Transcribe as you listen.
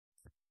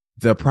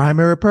The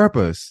primary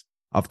purpose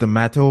of the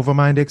Matter Over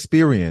Mind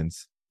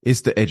experience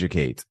is to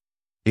educate.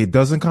 It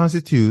doesn't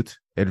constitute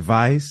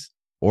advice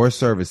or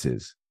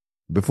services.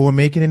 Before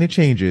making any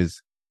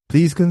changes,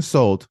 please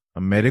consult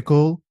a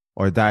medical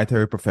or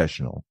dietary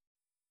professional.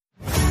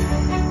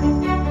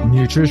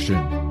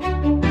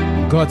 Nutrition,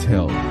 gut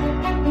health,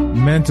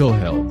 mental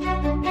health,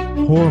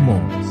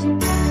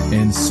 hormones,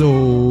 and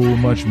so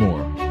much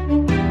more.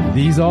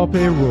 These all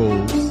play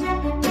roles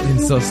in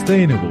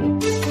sustainable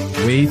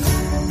weight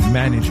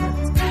management.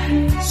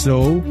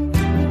 So,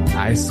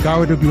 I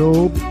scour the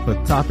globe for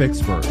top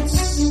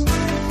experts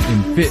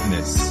in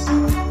fitness,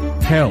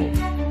 health,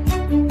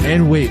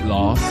 and weight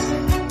loss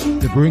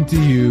to bring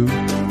to you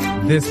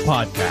this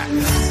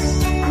podcast.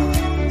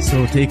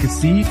 So take a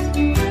seat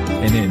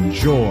and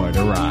enjoy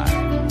the ride.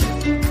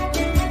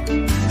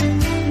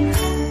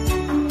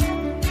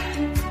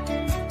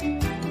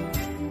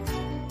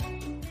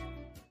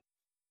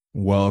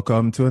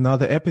 Welcome to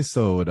another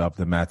episode of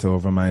the Matter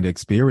Over Mind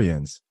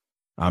experience.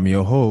 I'm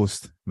your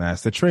host,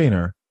 master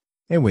trainer,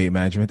 and weight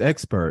management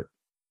expert,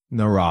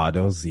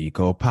 Narado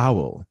Zico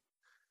Powell.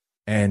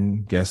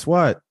 And guess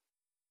what?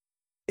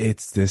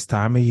 It's this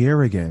time of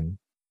year again.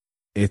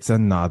 It's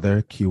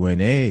another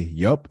Q&A.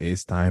 Yup,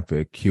 it's time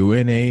for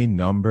Q&A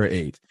number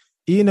 8.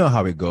 You know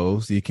how it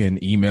goes. You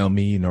can email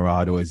me,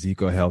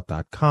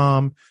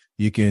 narado@zicohealth.com.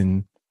 You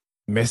can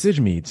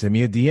message me, send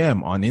me a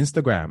DM on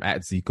Instagram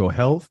at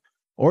zicohealth,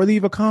 or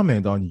leave a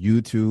comment on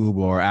YouTube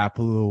or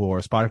Apple or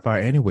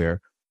Spotify, anywhere,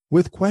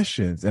 with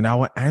questions, and I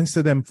will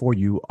answer them for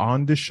you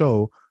on the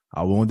show.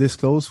 I won't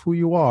disclose who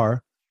you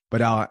are,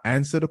 but I'll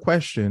answer the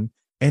question.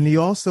 And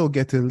you also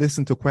get to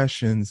listen to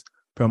questions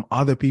from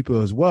other people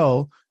as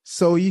well,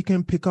 so you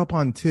can pick up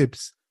on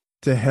tips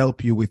to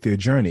help you with your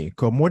journey.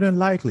 Because more than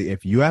likely,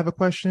 if you have a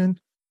question,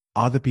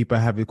 other people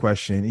have a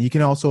question. You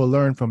can also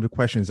learn from the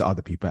questions that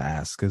other people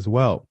ask as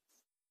well.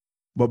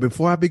 But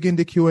before I begin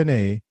the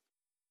Q&A,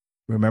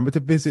 remember to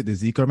visit the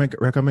Zico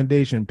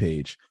recommendation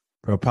page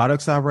for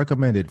products I've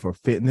recommended for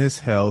fitness,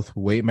 health,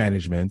 weight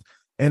management.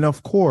 And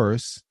of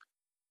course,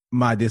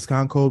 my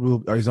discount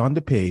code is on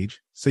the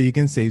page, so you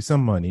can save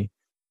some money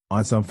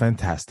on some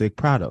fantastic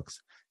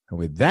products. And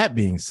with that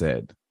being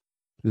said,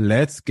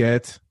 let's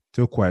get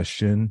to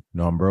question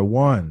number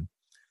 1.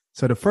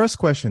 So the first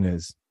question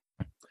is,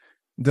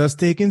 does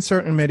taking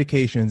certain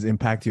medications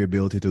impact your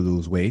ability to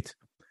lose weight?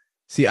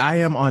 See, I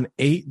am on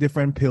 8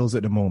 different pills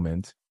at the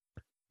moment,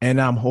 and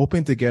I'm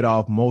hoping to get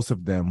off most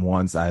of them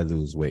once I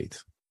lose weight.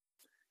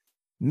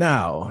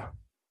 Now,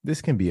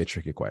 this can be a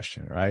tricky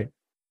question, right?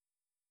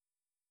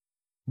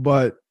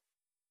 But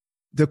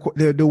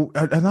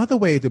another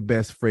way to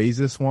best phrase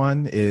this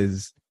one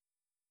is,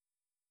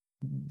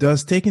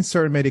 does taking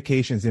certain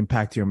medications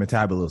impact your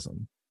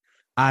metabolism,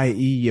 i.e.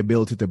 your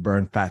ability to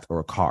burn fat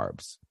or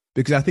carbs?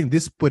 Because I think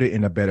this put it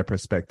in a better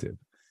perspective.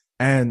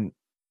 And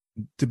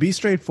to be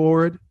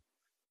straightforward,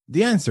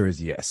 the answer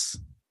is yes.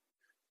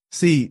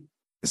 See,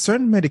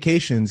 certain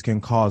medications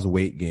can cause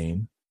weight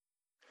gain,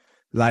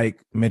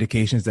 like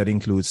medications that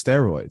include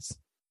steroids.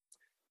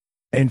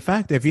 In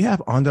fact, if you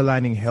have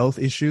underlying health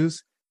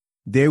issues,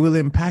 they will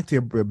impact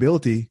your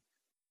ability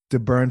to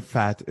burn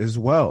fat as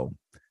well.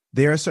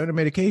 There are certain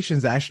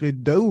medications that actually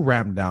do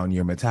ramp down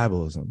your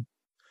metabolism.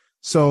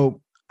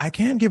 So I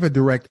can't give a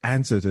direct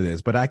answer to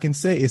this, but I can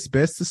say it's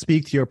best to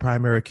speak to your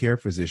primary care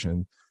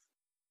physician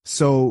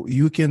so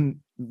you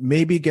can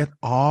maybe get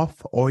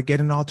off or get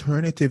an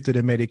alternative to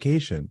the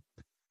medication.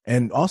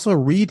 And also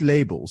read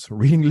labels.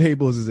 Reading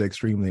labels is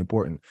extremely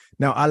important.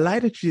 Now, I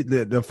like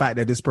the fact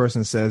that this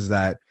person says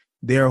that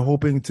they're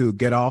hoping to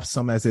get off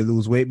some as they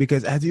lose weight,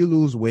 because as you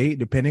lose weight,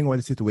 depending on what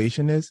the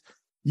situation is,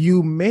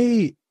 you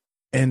may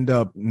end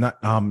up not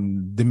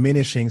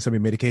diminishing some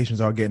of your medications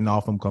or getting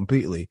off them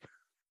completely.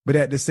 But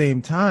at the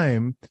same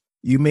time,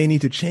 you may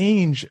need to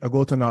change or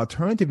go to an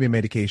alternative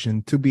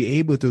medication to be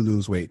able to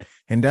lose weight.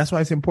 And that's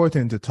why it's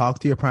important to talk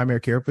to your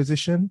primary care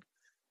physician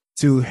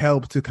to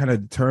help to kind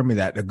of determine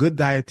that. A good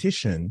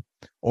dietitian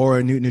or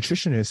a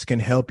nutritionist can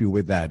help you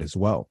with that as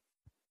well.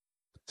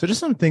 So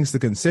just some things to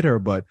consider,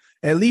 but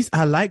at least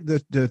I like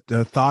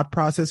the thought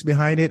process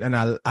behind it. And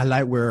I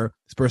like where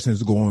this person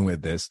is going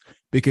with this,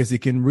 because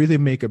it can really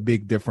make a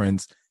big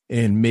difference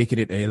in making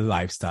it a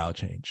lifestyle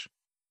change.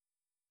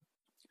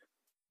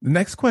 The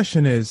next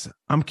question is,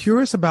 I'm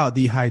curious about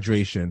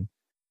dehydration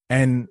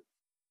and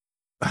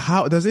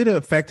how does it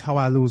affect how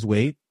I lose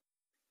weight?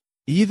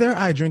 Either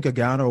I drink a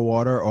gallon of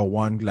water or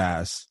 1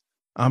 glass.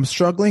 I'm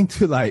struggling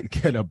to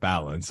get a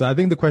balance. So I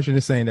think the question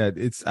is saying that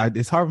it's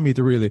hard for me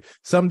to really,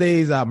 some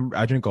days I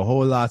drink a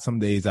whole lot. Some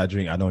days I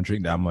don't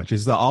drink that much.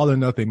 It's the all or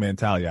nothing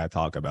mentality I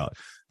talk about.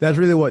 That's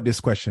really what this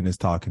question is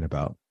talking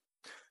about.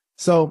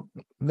 So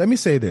let me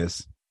say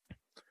this.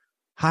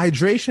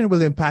 Hydration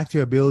will impact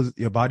your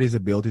body's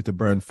ability to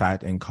burn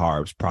fat and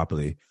carbs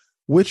properly,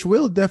 which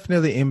will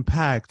definitely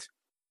impact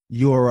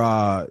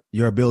your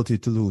ability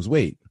to lose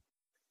weight.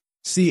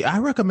 See, I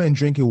recommend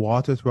drinking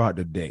water throughout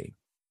the day,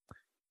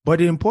 but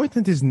the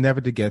important is never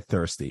to get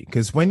thirsty,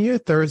 because when you're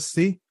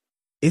thirsty,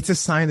 it's a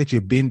sign that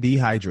you've been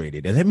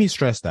dehydrated. And let me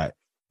stress that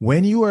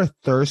When you are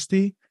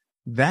thirsty,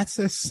 that's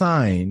a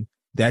sign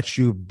that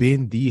you've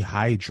been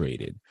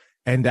dehydrated.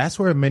 And that's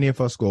where many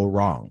of us go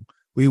wrong.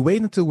 We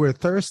wait until we're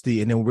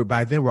thirsty, and then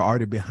by then we're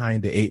already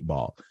behind the 8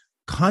 ball.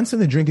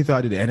 Constantly drinking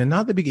throughout the day. And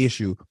another big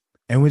issue,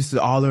 and which is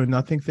the all or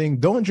nothing thing,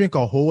 don't drink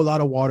a whole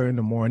lot of water in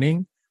the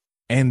morning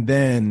and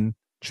then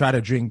try to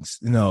drink,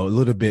 a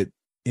little bit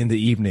in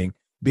the evening,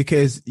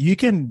 because you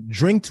can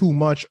drink too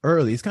much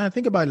early. It's kind of,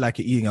 think about it like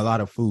you're eating a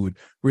lot of food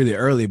really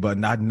early, but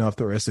not enough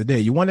the rest of the day.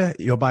 You want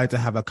your body to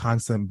have a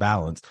constant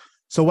balance.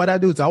 So what I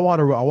do is I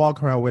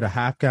walk around with a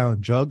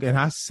half-gallon jug, and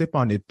I sip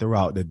on it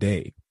throughout the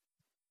day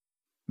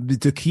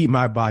to keep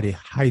my body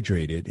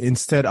hydrated,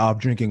 instead of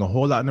drinking a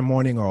whole lot in the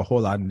morning or a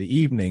whole lot in the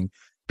evening,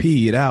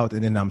 pee it out,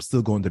 and then I'm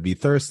still going to be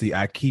thirsty.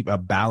 I keep a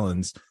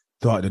balance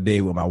throughout the day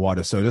with my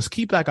water. So just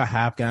keep like a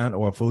half-gallon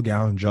or a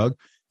full-gallon jug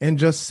and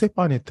just sip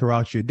on it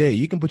throughout your day.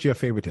 You can put your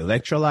favorite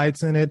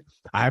electrolytes in it.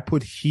 I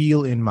put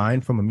Heal in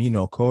mine from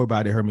Amino Co.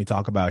 Everybody heard me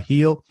talk about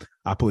Heal.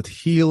 I put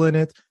Heal in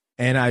it,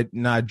 and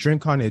I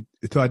drink on it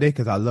throughout the day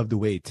because I love the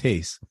way it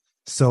tastes.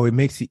 So it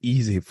makes it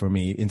easy for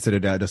me, instead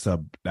of that just a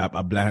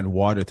bland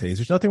water taste.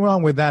 There's nothing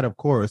wrong with that, of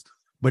course.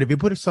 But if you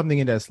put something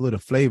in that's a little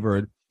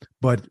flavored,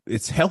 but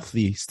it's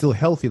healthy, still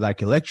healthy, like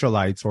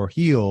electrolytes or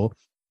Heal,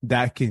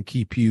 that can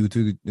keep you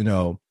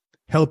to,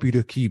 help you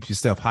to keep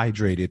yourself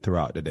hydrated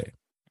throughout the day.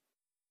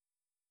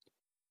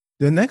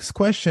 The next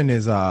question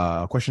is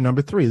question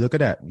number 3. Look at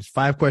that. It's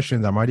 5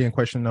 questions. I'm already in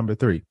question number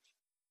 3.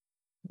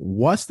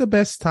 What's the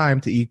best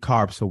time to eat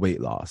carbs for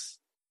weight loss?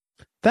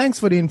 Thanks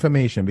for the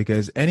information,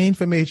 because any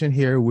information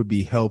here would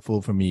be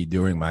helpful for me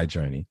during my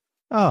journey.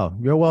 Oh,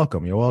 you're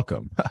welcome. You're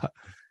welcome.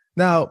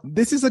 Now,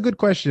 this is a good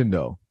question,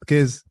 though,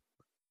 because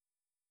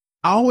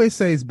I always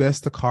say it's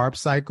best to carb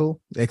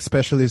cycle,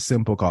 especially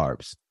simple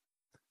carbs.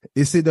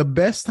 You see, the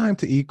best time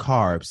to eat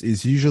carbs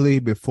is usually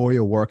before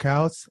your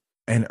workouts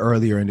and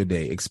earlier in the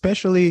day,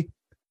 especially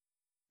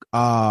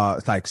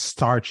like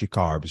starchy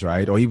carbs,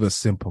 right? Or even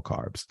simple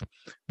carbs.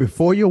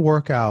 Before your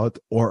workout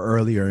or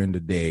earlier in the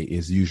day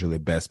is usually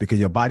best, because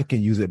your body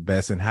can use it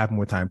best and have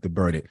more time to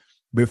burn it.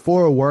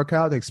 Before a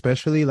workout,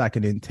 especially like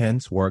an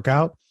intense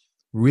workout,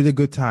 really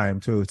good time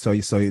to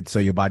so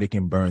your body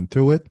can burn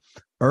through it.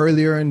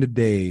 Earlier in the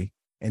day,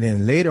 and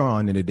then later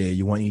on in the day,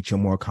 you want to eat your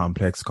more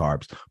complex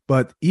carbs.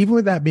 But even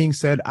with that being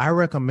said, I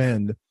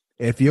recommend,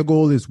 if your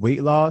goal is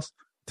weight loss,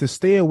 to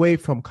stay away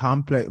from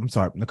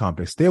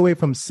stay away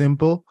from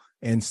simple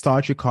and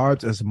starchy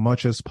carbs as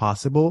much as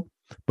possible,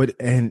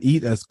 and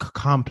eat as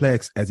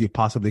complex as you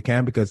possibly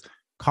can, because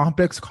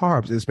complex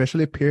carbs,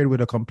 especially paired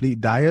with a complete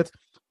diet,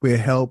 will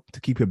help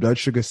to keep your blood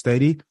sugar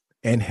steady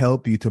and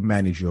help you to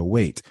manage your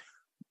weight.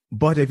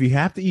 But if you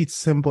have to eat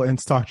simple and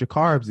starchy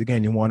carbs,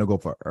 again, you want to go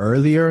for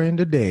earlier in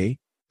the day,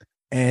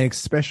 and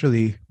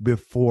especially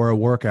before a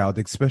workout,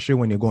 especially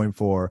when you're going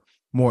for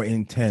more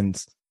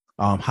intense,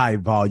 high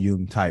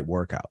volume type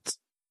workouts.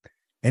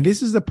 And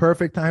this is the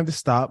perfect time to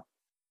stop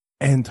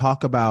and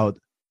talk about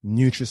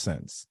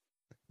NutriSense,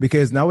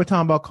 because now we're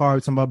talking about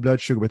carbs, talking about blood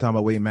sugar, we're talking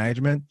about weight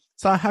management.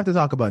 So I have to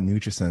talk about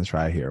NutriSense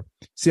right here.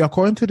 See,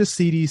 according to the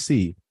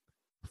CDC,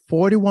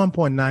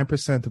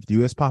 41.9% of the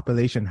U.S.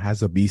 population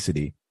has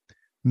obesity,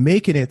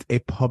 making it a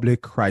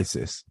public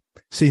crisis.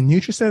 See,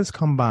 NutriSense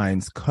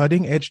combines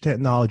cutting-edge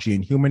technology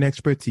and human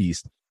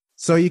expertise,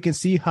 so you can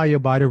see how your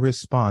body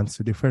responds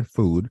to different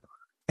food,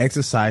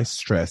 exercise,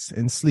 stress,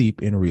 and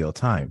sleep in real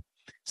time.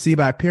 See,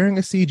 by pairing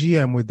a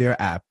CGM with their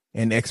app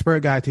and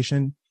expert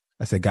dietitian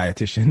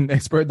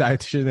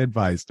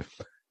advice,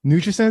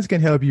 NutriSense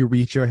can help you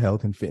reach your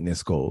health and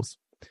fitness goals.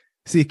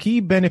 See, key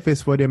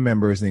benefits for their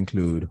members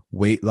include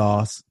weight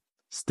loss,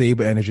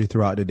 stable energy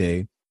throughout the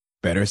day,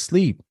 better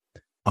sleep,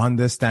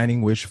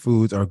 understanding which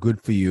foods are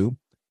good for you,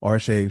 or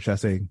should I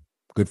say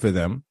good for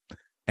them,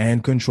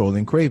 and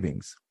controlling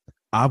cravings.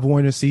 I've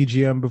worn a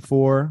CGM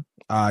before.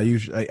 I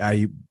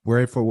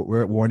wear it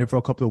for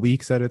a couple of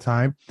weeks at a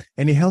time,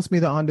 and it helps me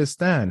to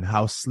understand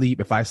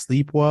if I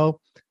sleep well,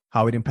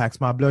 how it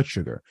impacts my blood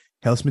sugar.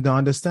 Helps me to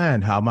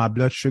understand how my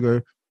blood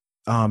sugar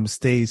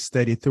stays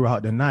steady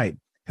throughout the night.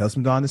 Helps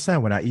me to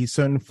understand when I eat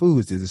certain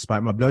foods, does it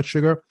spike my blood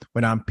sugar?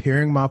 When I'm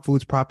pairing my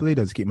foods properly,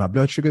 does it keep my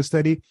blood sugar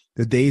steady?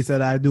 The days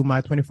that I do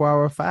my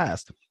 24-hour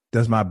fast,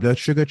 does my blood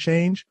sugar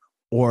change,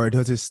 or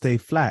does it stay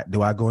flat?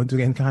 Do I go into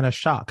any kind of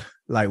shock?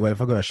 Like, well, if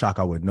I go to shock,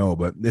 I would know,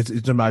 but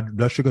it's my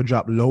blood sugar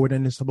drop lower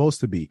than it's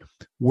supposed to be.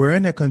 We're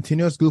in a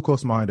continuous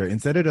glucose monitor.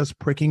 Instead of just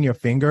pricking your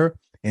finger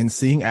and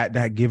seeing at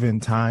that given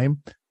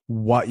time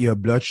what your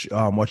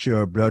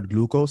blood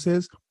glucose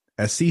is,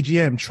 a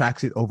CGM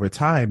tracks it over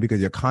time because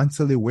you're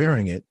constantly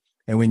wearing it.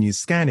 And when you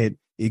scan it,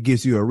 it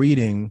gives you a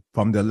reading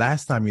from the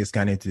last time you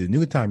scan it to the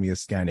new time you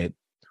scan it,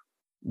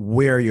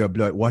 what your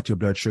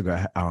blood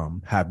sugar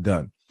have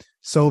done.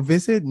 So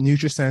visit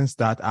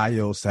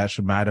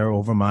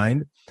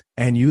nutrisense.io/matterovermind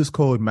and use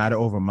code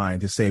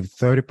matterovermind to save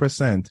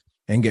 30%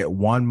 and get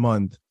 1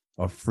 month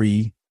of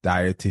free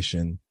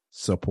dietitian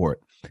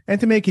support.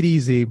 And to make it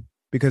easy,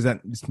 because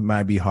this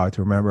might be hard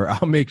to remember,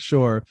 I'll make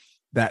sure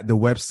that the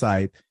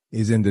website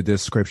is in the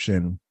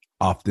description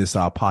of this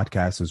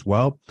podcast as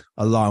well,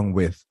 along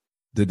with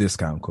the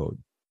discount code.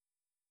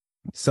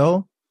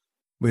 So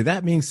with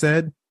that being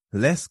said,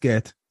 let's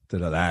get to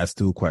the last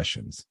two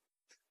questions.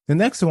 The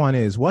next one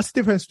is, what's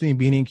the difference between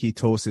being in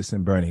ketosis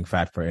and burning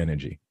fat for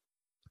energy?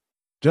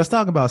 Just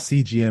talk about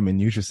CGM and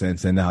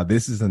NutriSense, and now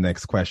this is the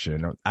next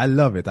question. I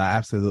love it. I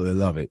absolutely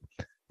love it.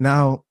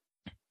 Now,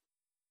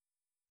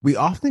 we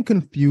often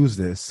confuse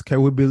this.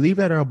 Can we believe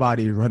that our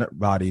bodies run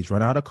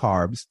out of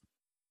carbs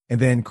and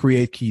then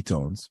create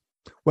ketones?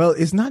 Well,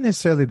 it's not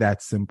necessarily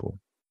that simple.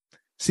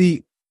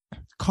 See,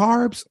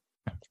 carbs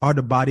are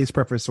the body's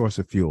preferred source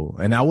of fuel,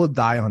 and I will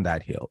die on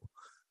that hill.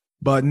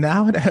 But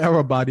now that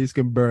our bodies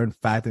can burn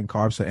fat and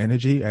carbs for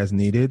energy as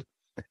needed,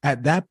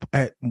 at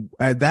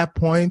that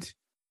point,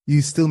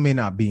 you still may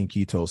not be in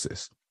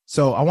ketosis.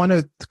 So I want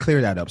to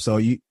clear that up. So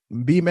you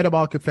be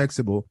metabolically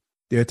flexible.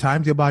 There are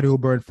times your body will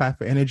burn fat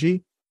for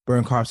energy,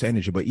 burn carbs for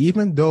energy. But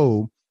even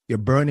though you're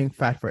burning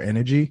fat for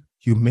energy,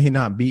 you may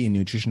not be in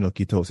nutritional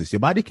ketosis. Your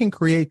body can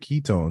create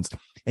ketones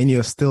and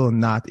you're still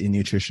not in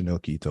nutritional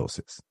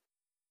ketosis,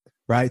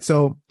 right?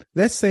 So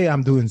let's say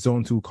I'm doing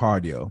zone 2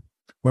 cardio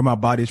where my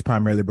body is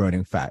primarily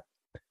burning fat.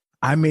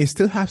 I may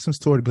still have some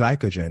stored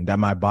glycogen that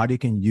my body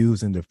can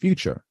use in the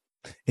future.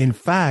 In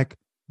fact,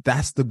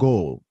 that's the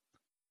goal,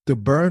 to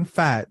burn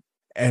fat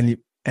and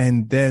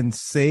then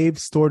save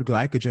stored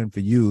glycogen for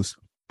use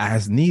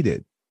as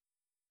needed.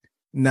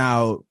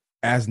 Now,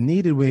 as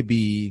needed may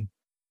be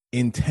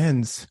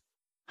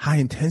high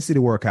intensity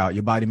workout.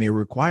 Your body may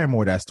require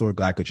more of that stored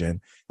glycogen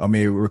or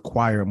may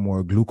require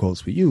more glucose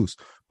for use.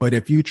 But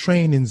if you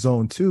train in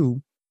zone 2,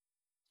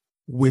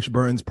 which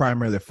burns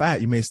primarily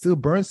fat, you may still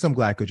burn some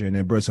glycogen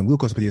and burn some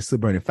glucose, but you're still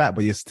burning fat,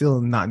 but you're still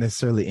not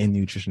necessarily in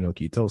nutritional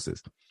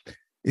ketosis.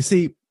 You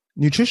see,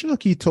 nutritional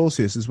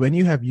ketosis is when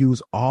you have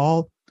used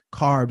all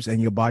carbs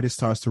and your body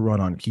starts to run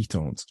on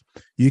ketones.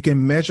 You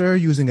can measure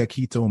using a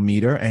ketone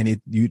meter,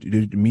 and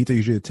the meter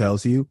usually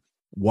tells you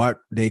what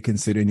they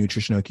consider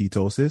nutritional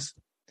ketosis.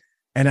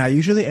 And I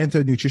usually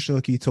enter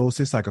nutritional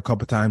ketosis like a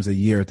couple times a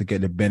year to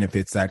get the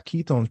benefits that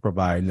ketones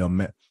provide,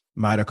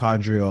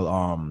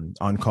 mitochondrial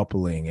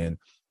uncoupling and,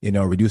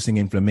 reducing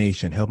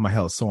inflammation, help my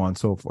health, so on and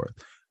so forth.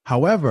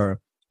 However,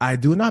 I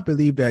do not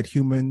believe that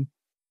humans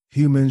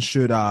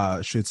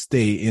should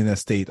stay in a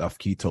state of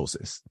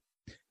ketosis.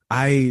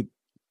 I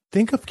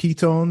think of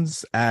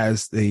ketones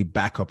as a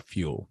backup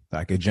fuel,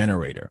 like a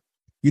generator.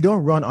 You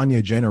don't run on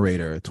your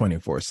generator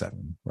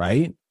 24/7,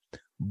 right?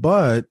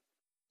 But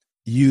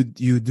you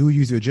do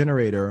use your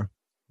generator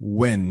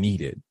when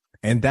needed.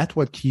 And that's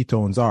what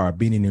ketones are,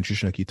 being in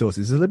nutritional ketosis.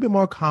 It's a little bit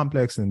more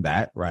complex than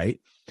that,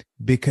 right?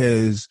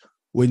 Because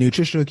with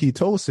nutritional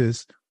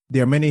ketosis,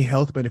 there are many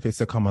health benefits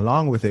that come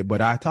along with it.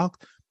 But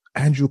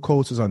Andrew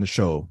Coates was on the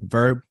show,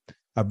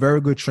 a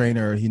very good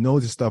trainer. He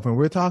knows his stuff. And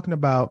we're talking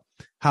about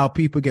how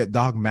people get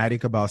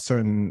dogmatic about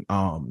certain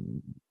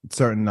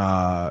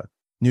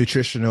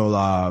nutritional,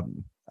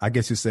 I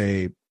guess you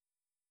say,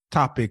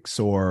 topics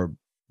or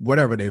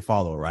whatever they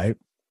follow, right?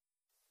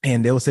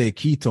 And they'll say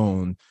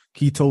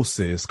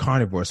ketosis,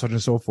 carnivore, such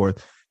and so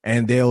forth.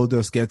 And they'll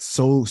just get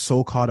so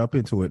caught up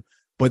into it.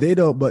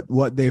 But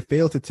what they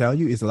fail to tell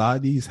you is a lot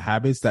of these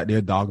habits that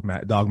they're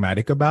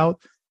dogmatic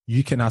about,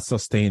 you cannot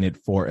sustain it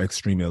for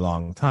extremely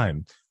long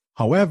time.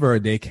 However,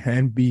 they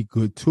can be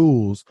good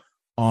tools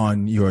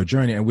on your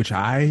journey, and which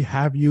I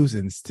have used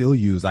and still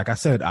use. Like I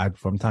said,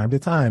 from time to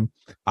time,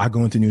 I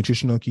go into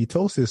nutritional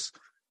ketosis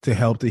to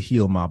help to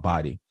heal my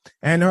body.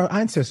 And our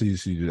ancestors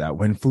used to do that.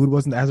 When food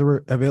wasn't as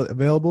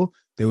available,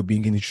 they would be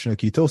in nutritional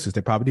ketosis.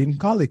 They probably didn't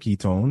call it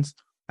ketones.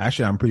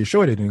 Actually, I'm pretty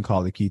sure they didn't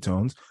call it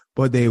ketones,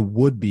 but they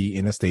would be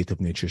in a state of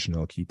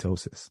nutritional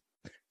ketosis.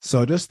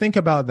 So just think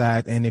about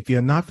that. And if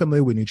you're not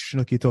familiar with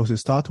nutritional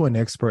ketosis, talk to an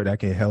expert that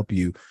can help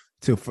you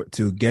to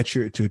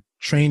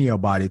train your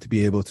body to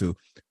be able to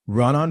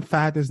run on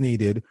fat as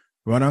needed,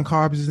 run on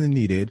carbs as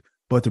needed,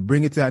 but to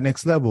bring it to that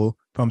next level,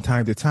 from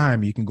time to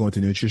time, you can go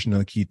into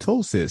nutritional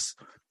ketosis,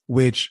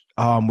 which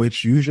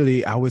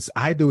usually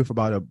I do it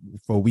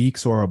for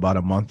weeks or about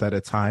a month at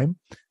a time.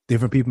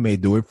 Different people may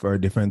do it for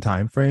different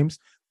time frames,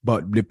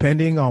 but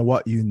depending on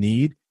what you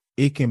need,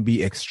 it can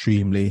be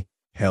extremely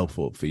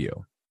helpful for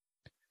you.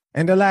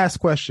 And the last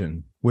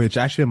question, which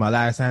actually my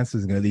last answer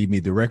is going to lead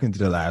me directly into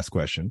the last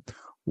question.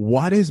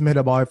 What is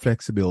metabolic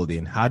flexibility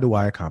and how do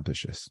I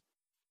accomplish this?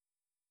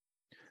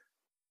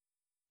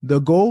 The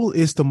goal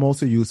is to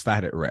mostly use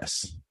fat at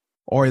rest,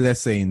 or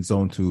let's say in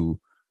zone 2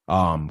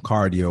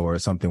 cardio or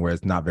something where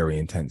it's not very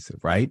intensive,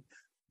 right?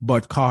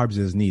 But carbs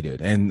is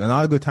needed. And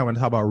another good time when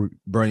I talk about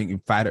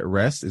burning fat at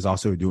rest is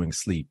also during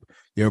sleep.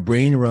 Your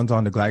brain runs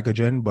on the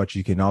glycogen, but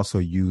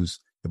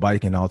the body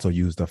can also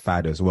use the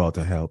fat as well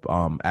to help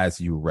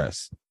as you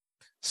rest.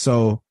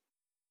 So,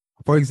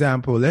 for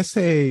example, let's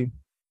say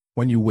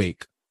when you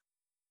wake,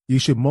 you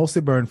should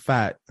mostly burn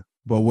fat,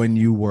 but when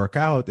you work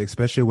out,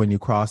 especially when you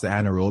cross the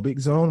anaerobic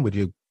zone, when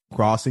you're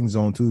crossing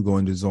zone 2,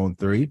 going to zone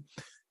 3,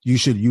 you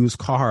should use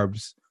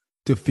carbs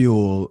to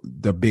fuel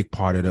the big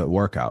part of the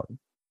workout.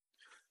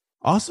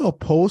 Also,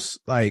 post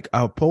a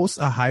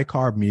high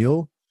carb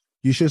meal,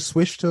 you should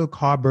switch to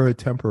carb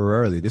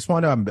temporarily. This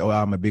one,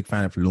 I'm a big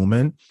fan of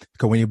Lumen,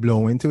 because when you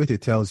blow into it,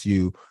 it tells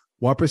you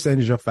what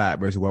percentage of fat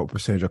versus what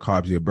percentage of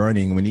carbs you're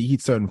burning. When you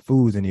eat certain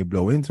foods and you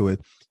blow into it,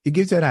 it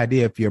gives you an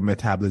idea if your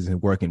metabolism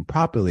is working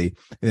properly.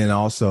 And then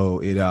also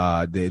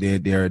their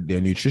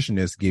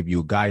nutritionists give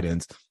you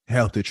guidance,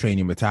 help to train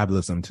your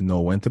metabolism to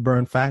know when to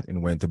burn fat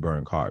and when to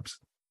burn carbs.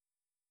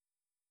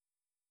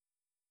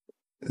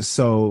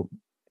 But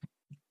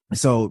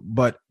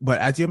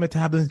as your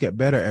metabolism get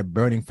better at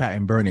burning fat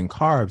and burning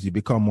carbs, you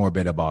become more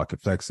metabolically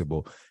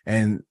flexible.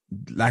 And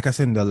like I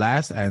said in the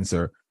last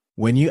answer,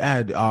 when you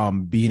add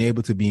being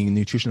able to be in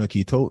nutritional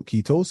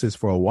ketosis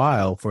for a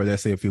while, for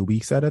let's say a few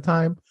weeks at a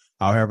time,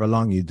 however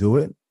long you do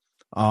it,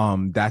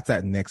 that's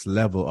that next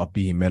level of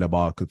being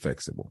metabolically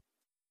flexible,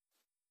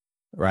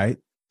 right?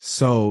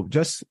 So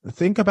just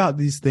think about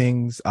these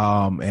things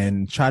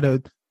and try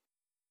to,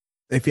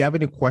 if you have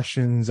any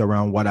questions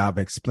around what I've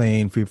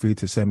explained, feel free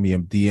to send me a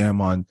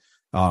DM on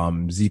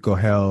Zico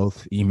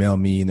Health, email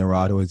me,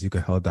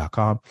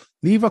 narado@zicohealth.com.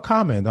 Leave a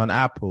comment on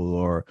Apple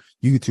or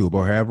YouTube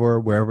or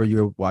wherever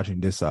you're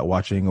watching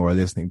or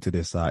listening to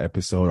this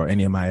episode or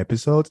any of my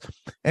episodes.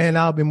 And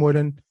I'll be more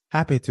than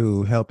happy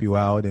to help you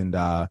out and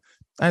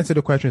answer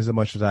the questions as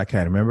much as I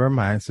can. Remember,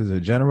 my answers are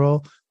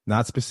general,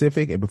 not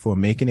specific. And before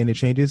making any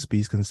changes,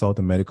 please consult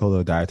a medical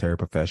or dietary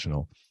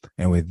professional.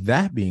 And with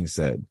that being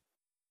said,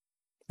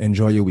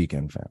 enjoy your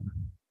weekend, fam.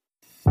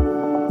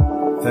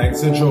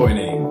 Thanks for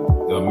joining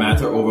the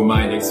Matter Over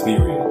Mind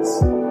experience.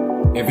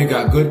 If you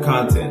got good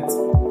content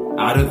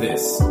out of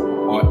this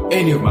or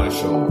any of my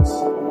shows,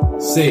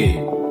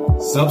 save,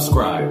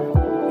 subscribe,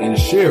 and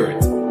share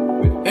it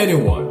with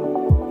anyone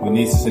who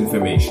needs this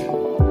information.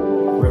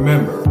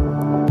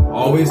 Remember,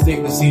 always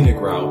take the scenic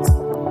route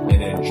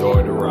and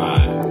enjoy the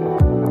ride.